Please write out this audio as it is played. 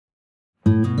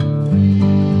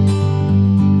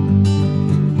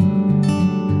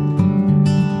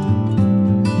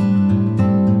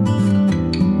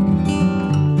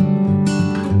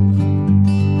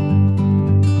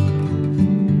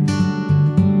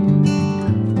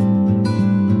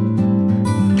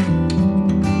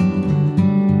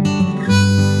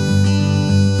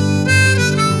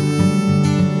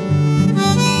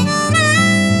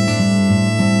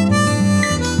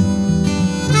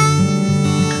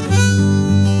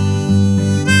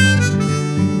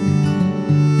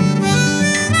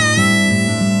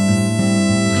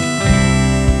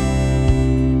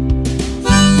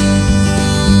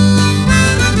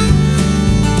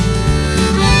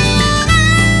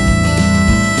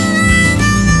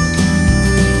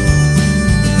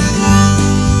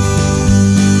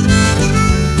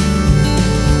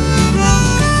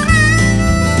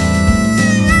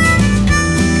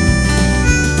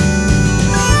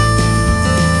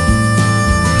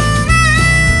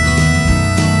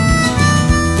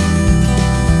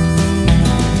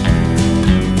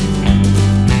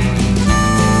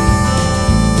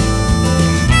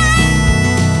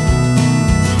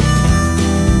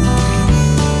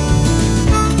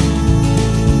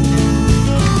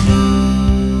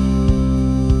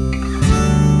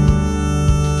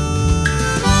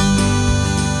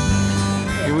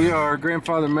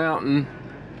Grandfather Mountain.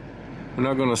 We're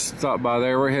not going to stop by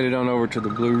there. We're headed on over to the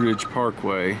Blue Ridge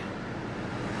Parkway.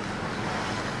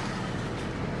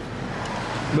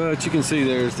 But you can see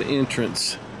there's the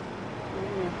entrance.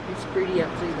 Yeah, it's pretty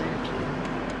up through there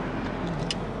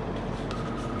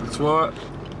too. It's what?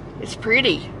 It's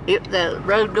pretty. The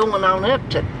road going on up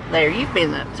to there, you've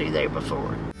been up through there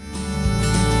before.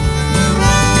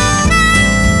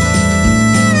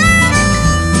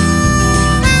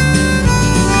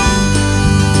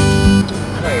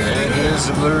 And here's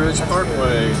the Blue Ridge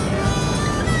Parkway.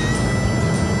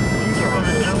 You're going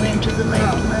to go into the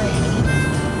left lane.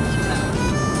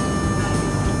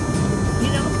 You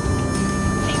know,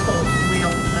 people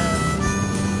will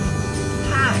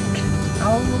hike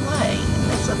all the way.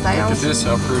 That's a Look at thousand. this,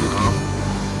 how pretty, Mom.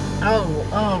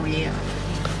 Oh yeah.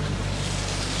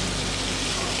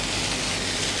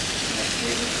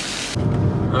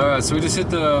 Alright, so we just hit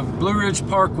the Blue Ridge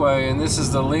Parkway, and this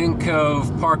is the Linn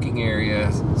Cove parking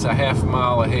area. It's a half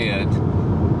mile ahead.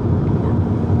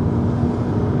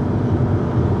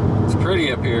 It's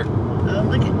pretty up here. Oh,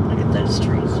 look at those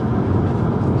trees.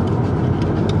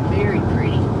 Very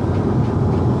pretty.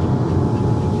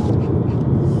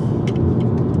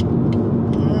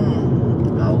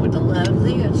 Oh, would I love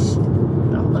this?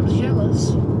 All those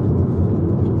yellows.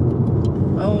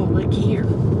 Oh, look here.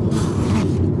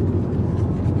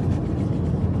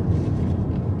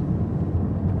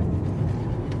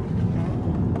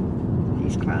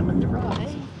 He's climbing the rock.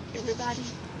 Hey, everybody.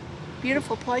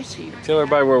 Beautiful place here. Tell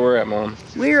everybody where we're at, Mom.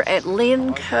 We're at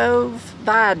Linn Cove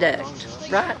Viaduct,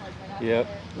 right? Yep.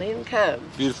 Linn Cove.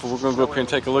 Beautiful. We're going to go up here and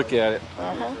take a look at it.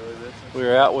 Uh-huh.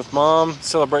 We're out with Mom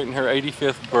celebrating her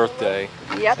 85th birthday.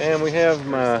 Yep. And we have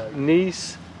my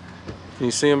niece. Can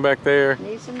you see them back there?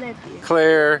 Niece and nephew.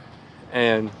 Claire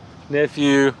and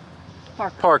nephew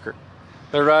Parker.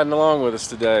 They're riding along with us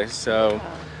today. So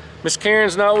Miss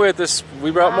Karen's not with us.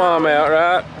 We brought Mom out,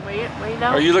 right? We know.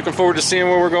 Are you looking forward to seeing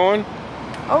where we're going?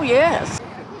 Oh, yes.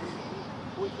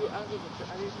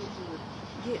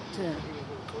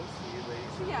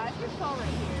 Yeah, if you fall right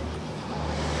here.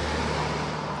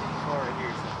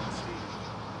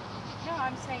 No,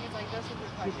 I'm saying it's like those would be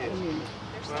quite good.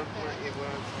 They're so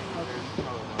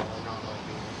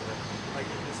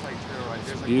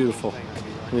It's beautiful.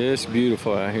 Yeah, it's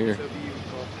beautiful out here.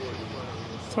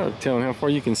 It's hard telling how far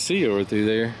you can see over through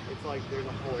there. It's like there's a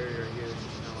whole area here. It's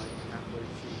just kind of like halfway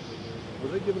cheap. Were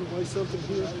they giving away something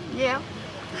here? Yeah.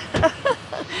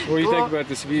 What do you think about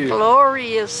this view?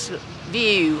 Glorious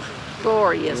view.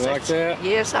 Glorious. You like that?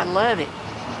 Yes, I love it.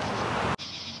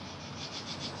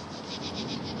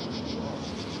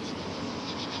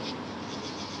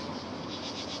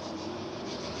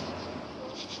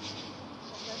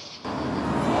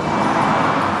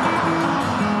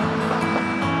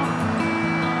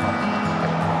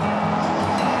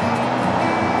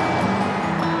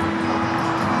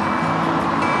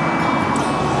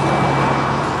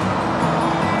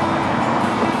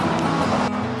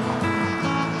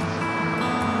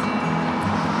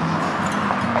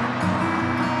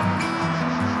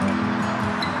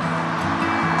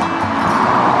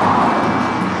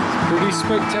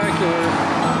 Spectacular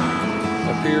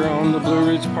up here on the Blue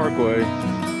Ridge Parkway.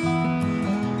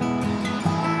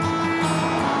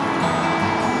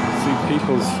 See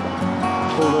people's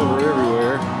pulled over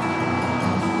everywhere.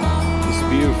 It's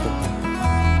beautiful.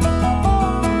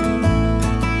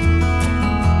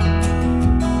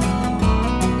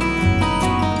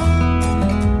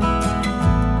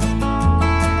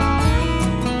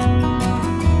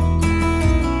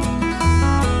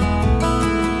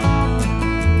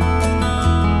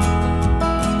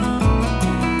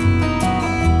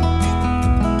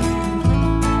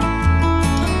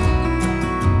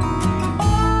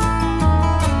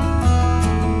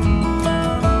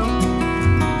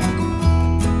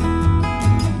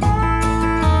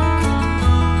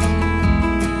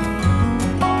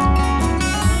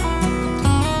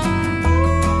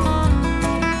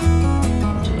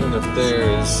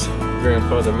 There is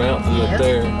Grandfather Mountain up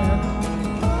there. A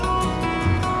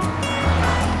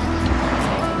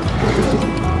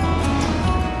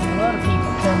lot of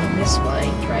people coming this way,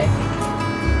 traffic,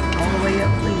 all the way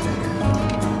up through there.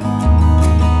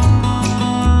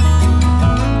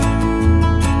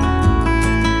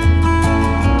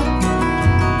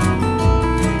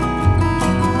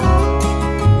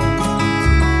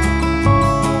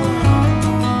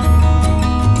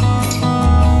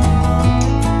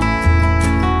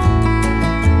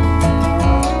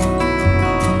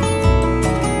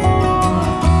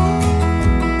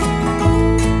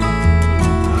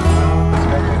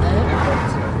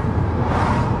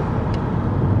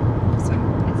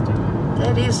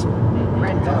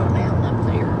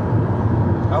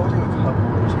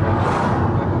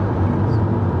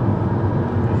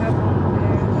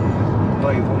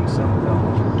 some fell.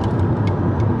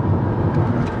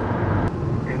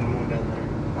 And one down there.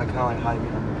 I kind of like hide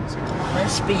behind the piece of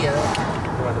Must be a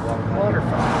by the waterfall.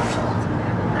 waterfall or something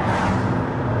down there.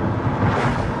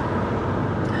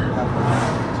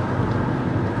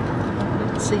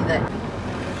 Let's see that.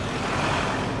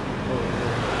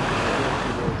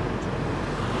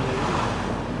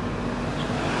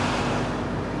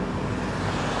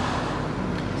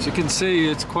 As you can see,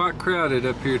 it's quite crowded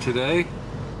up here today.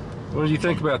 What do you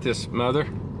think about this, Mother?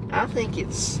 I think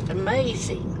it's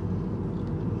amazing.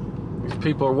 These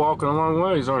people are walking a long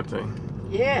ways, aren't they?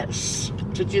 Yes,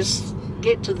 to just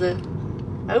get to the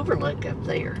overlook up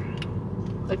there.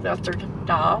 They've got their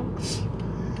dogs.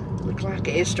 Look like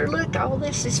Esther. Look, all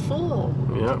this is full.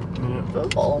 Yep.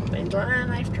 Full, and line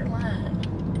after line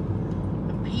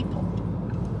of people.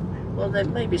 Well,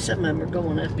 then maybe some of them are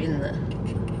going up in the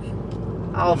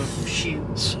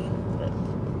offshoots.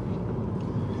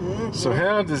 So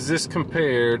how does this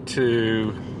compare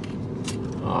to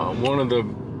one of the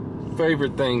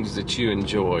favorite things that you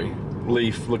enjoy?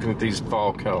 Leaf, looking at these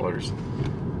fall colors.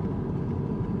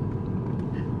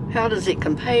 How does it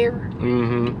compare?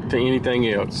 Mm-hmm. To anything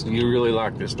else. You really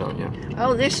like this, don't you?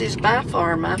 Oh, this is by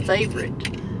far my favorite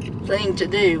thing to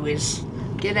do is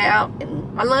get out.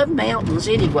 And I love mountains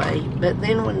anyway, but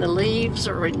then when the leaves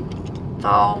are in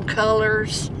fall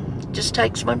colors, it just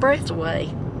takes my breath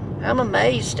away. I'm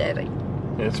amazed at it.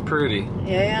 It's pretty.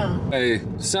 Yeah. A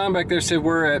sign back there said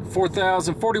we're at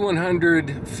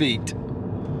 4,100 feet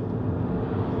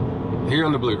here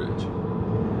on the Blue Ridge.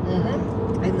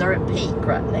 Mm-hmm. And they're at peak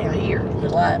right now here. The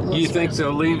light looks You think rosy. the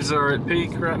leaves are at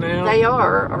peak right now? They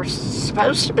are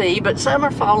supposed to be, but some are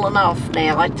falling off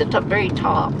now, like the very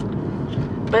top.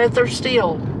 But they're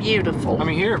still beautiful. I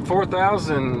mean, here at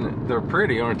 4,000, they're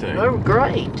pretty, aren't they? They're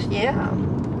great, yeah.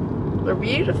 They're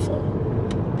beautiful.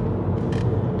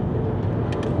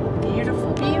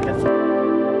 Beautiful, beautiful.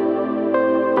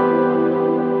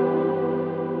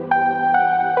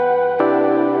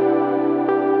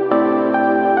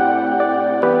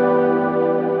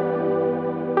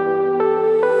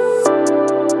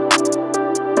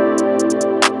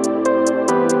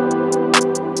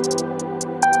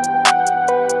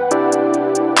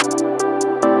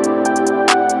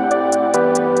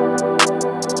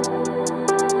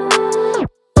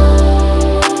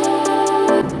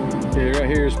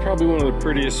 Probably one of the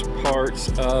prettiest parts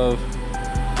of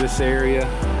this area.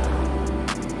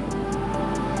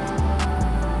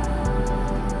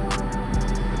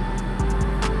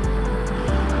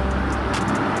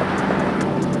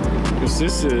 Because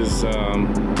this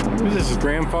is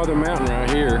Grandfather Mountain right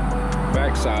here,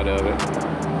 backside of it.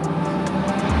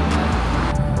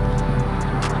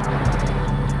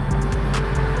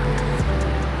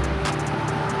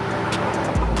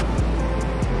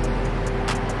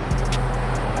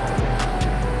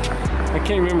 I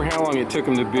can't remember how long it took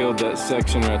them to build that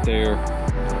section right there.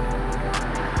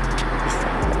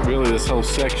 Really, this whole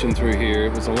section through here,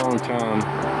 it was a long time.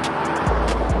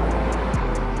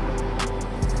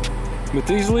 But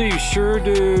these leaves sure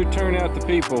do turn out the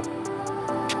people.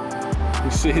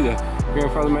 You see the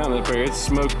Grandfather Mountain up there, it's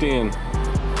smoked in.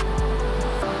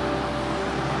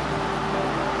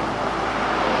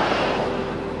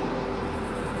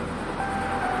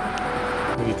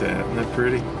 Look at that, isn't that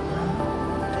pretty?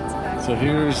 So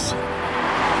here's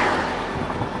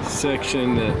a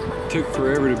section that took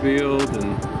forever to build,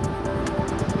 and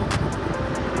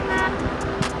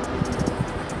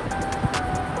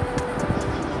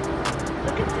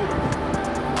Look at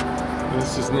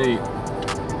this is neat.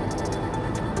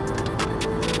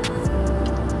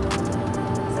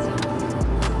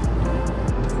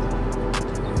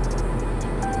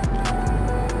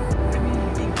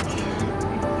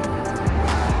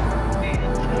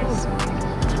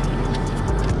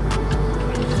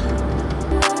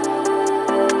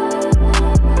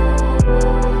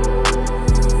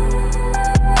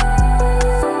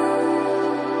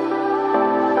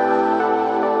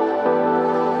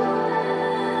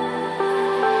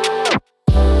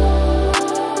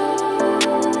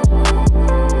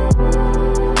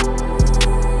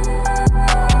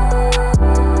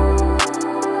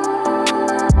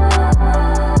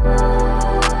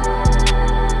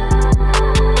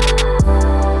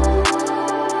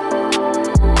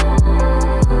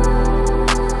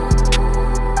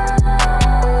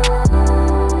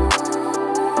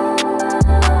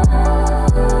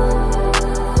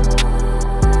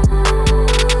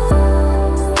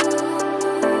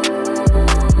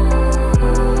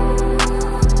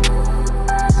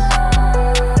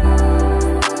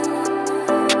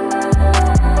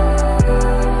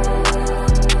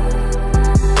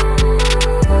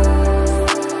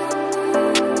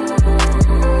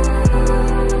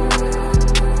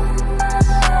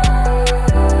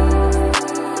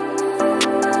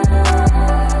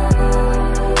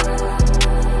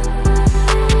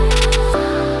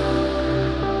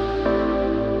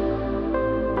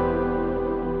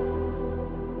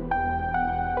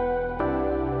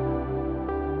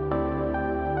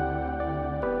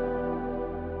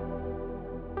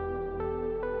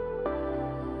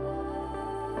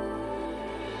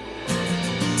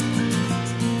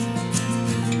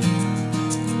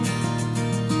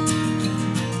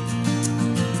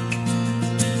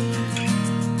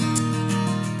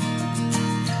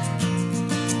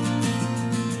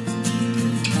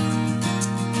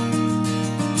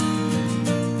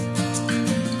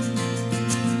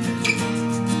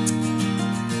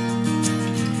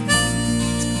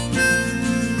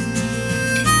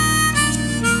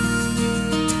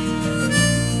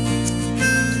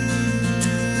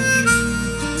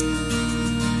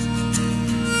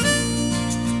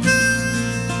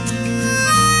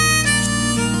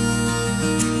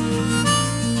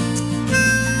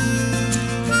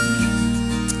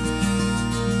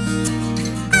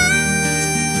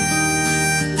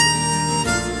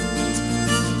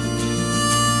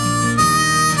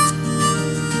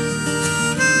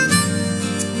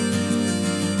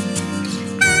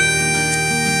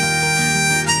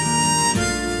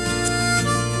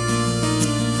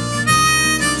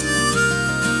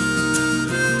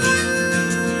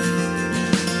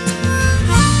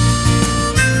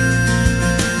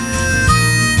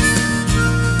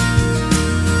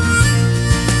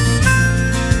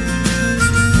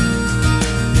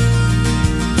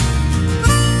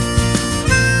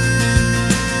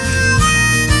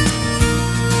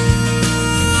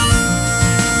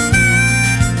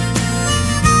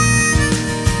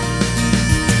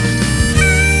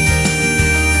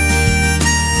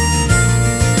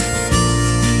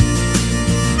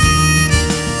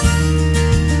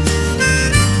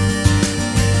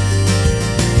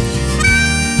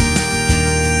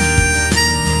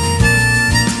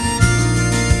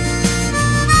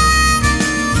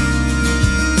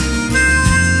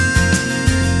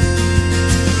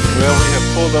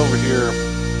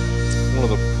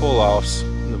 pull-offs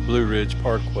in the Blue Ridge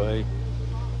Parkway.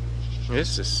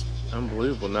 It's just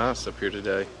unbelievable nice up here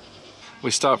today. We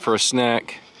stopped for a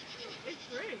snack.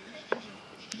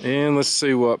 And let's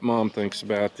see what Mom thinks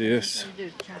about this.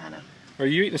 Are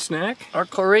you eating a snack? Or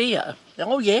Korea.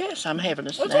 Oh yes, I'm having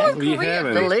a snack. What's What are you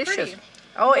having? Delicious.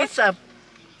 Oh, it's a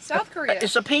South Korea.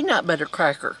 It's a peanut butter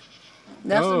cracker.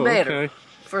 Nothing Oh, better okay.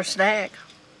 for a snack.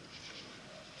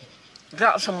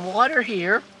 Got some water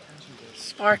here.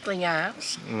 Sparkling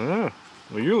ice. Oh,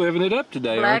 well, you're living it up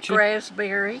today, Black aren't you?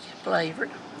 raspberry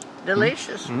flavored.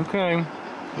 Delicious. Okay.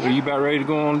 Are you about ready to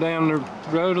go on down the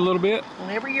road a little bit?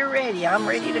 Whenever you're ready, I'm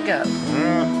ready to go.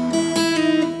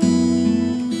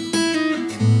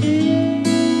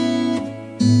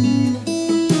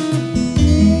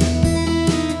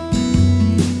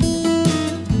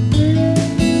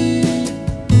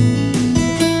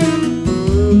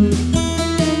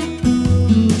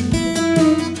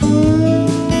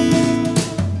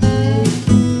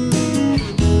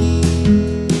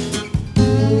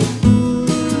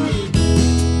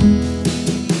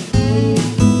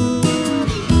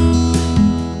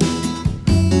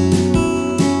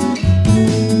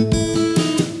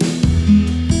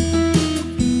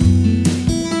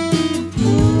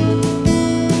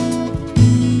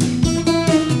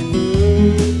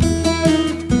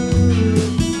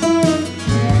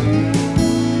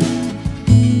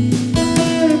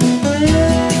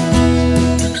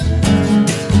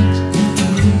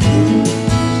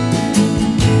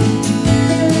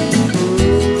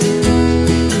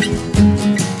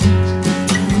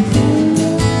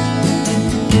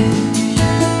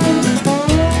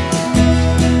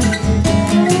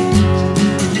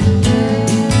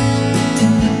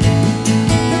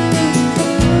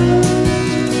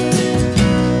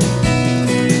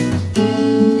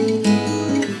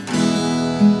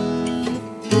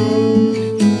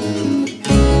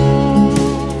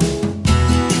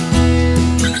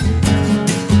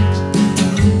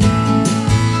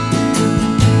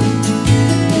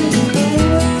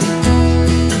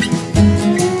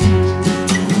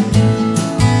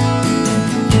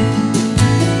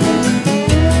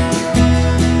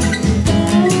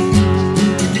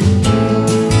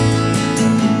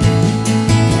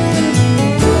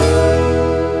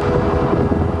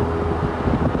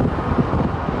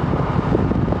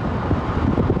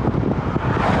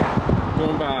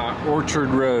 Orchard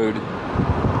Road.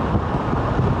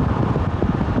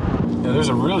 Yeah, there's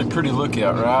a really pretty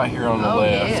lookout right here on the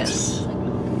left. Yes.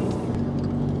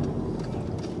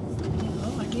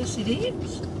 Oh, I guess it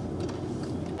is.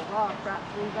 Rock right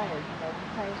through there, you know,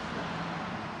 past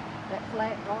that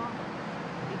flat rock,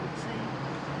 you can see.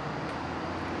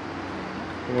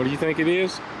 What do you think it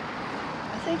is?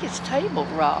 I think it's Table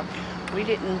Rock. We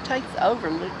didn't take the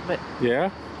overlook, but Yeah?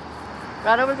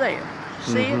 right over there.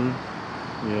 See it?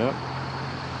 Yep.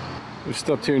 We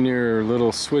stopped here near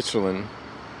Little Switzerland.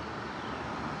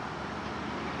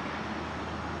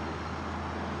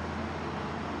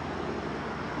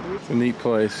 It's a neat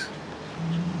place.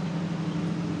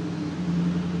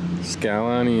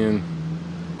 Skyline Inn.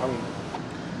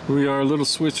 We are Little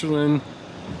Switzerland.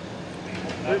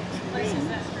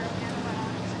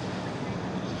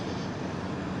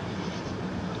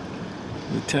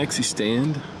 The taxi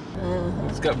stand.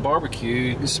 It's got barbecue.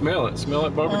 You can smell it. Smell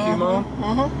that barbecue, Mom?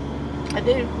 I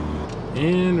do.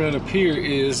 And right up here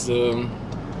is the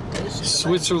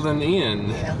Switzerland Inn.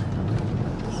 Yeah.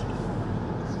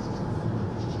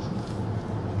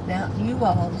 Now, you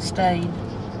all stayed,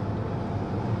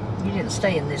 you didn't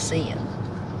stay in this inn.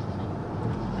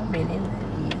 I've been in that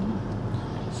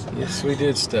inn. Yes, we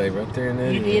did stay right there in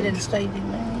that You inn. did and stayed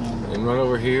in that inn. And right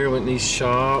over here, went in these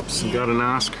shops and got an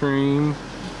ice cream.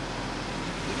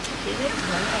 It is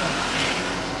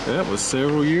nice. That was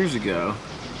several years ago.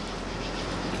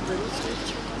 Little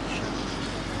Switzerland.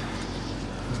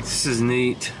 This is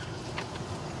neat.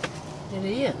 It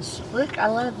is. Look, I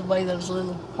love the way those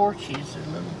little porches and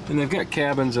little And they've got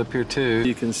cabins up here too.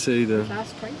 You can see the,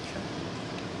 ice cream shop.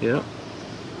 yep,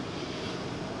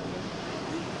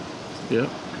 yep.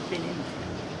 I've been in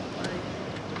there.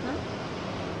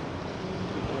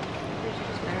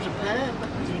 There's a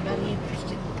pub. Is anybody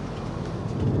interested?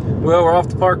 Well, we're off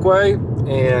the Parkway,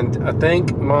 and I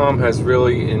think Mom has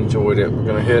really enjoyed it. We're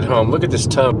gonna head home. Look at this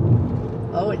tunnel.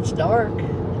 Oh, it's dark.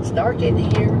 It's dark in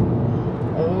here.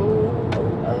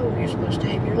 Oh, you're supposed to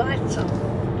have your lights on.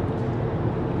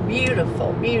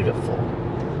 Beautiful, beautiful.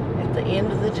 At the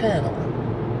end of the tunnel.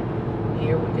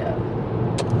 Here we go.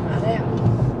 Right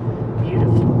out.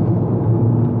 Beautiful.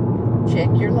 Check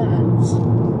your lights.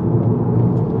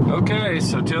 Okay,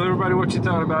 so tell everybody what you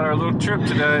thought about our little trip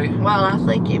today. Well, I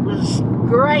think it was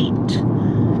great.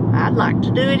 I'd like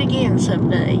to do it again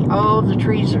someday. Oh, the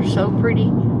trees are so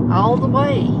pretty. All the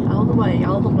way, all the way,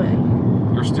 all the way.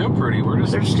 They're still pretty.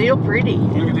 They're still pretty.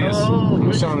 Look at this. Oh, Let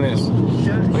me show them this.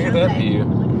 Look at that view.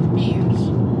 Look at the views.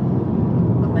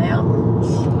 The mountains.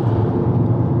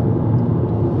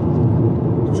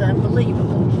 It's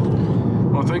unbelievable.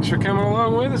 Well, thanks for coming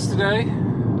along with us today.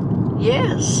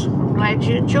 Yes, I'm glad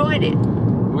you enjoyed it.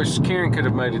 Wish Karen could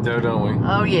have made it though, don't we?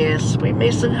 Oh yes, we're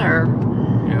missing her.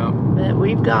 Yeah. But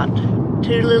we've got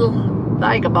two little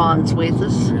vagabonds with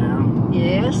us. Yeah.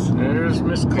 Yes. There's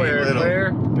Miss Claire.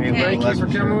 Claire, thank you for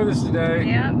coming with us today.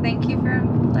 Yeah, thank you for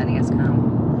letting us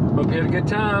come. Hope you had a good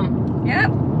time.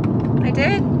 Yep, I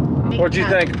did. What'd you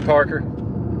think, Parker?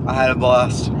 I had a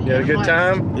blast. You had a good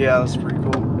time? Yeah, it was pretty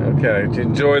cool. Okay. Did you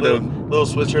enjoy Little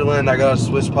Switzerland. I got a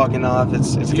Swiss pocket knife.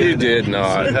 It's good. You did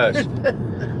not. Hush.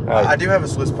 I do have a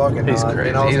Swiss pocket He's knife. crazy.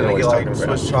 And I was He gonna knows get what like he's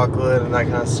talking Swiss chocolate and that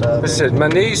kind of stuff. This is my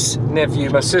niece, nephew,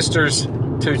 my sister's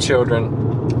 2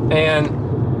 children, and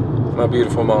my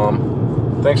beautiful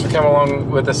mom. Thanks for coming along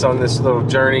with us on this little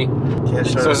journey. Yeah,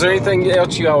 sure. So is there anything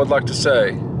else you all would like to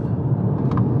say?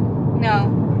 No.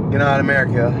 Good night,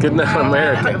 America. Good night,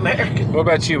 America. America. What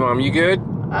about you, Mom? You good?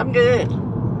 I'm good.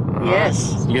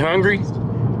 Yes. You hungry?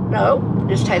 No,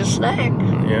 just had a snack.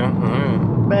 Yeah. All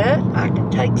right. But I can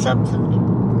take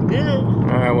something good. All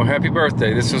right. Well, happy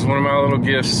birthday. This was one of my little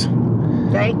gifts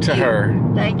Thank to you.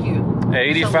 her. Thank you.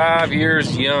 85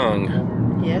 years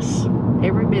young. Yes,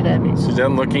 every bit of it. She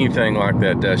doesn't look anything like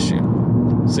that, does she?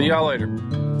 See y'all later.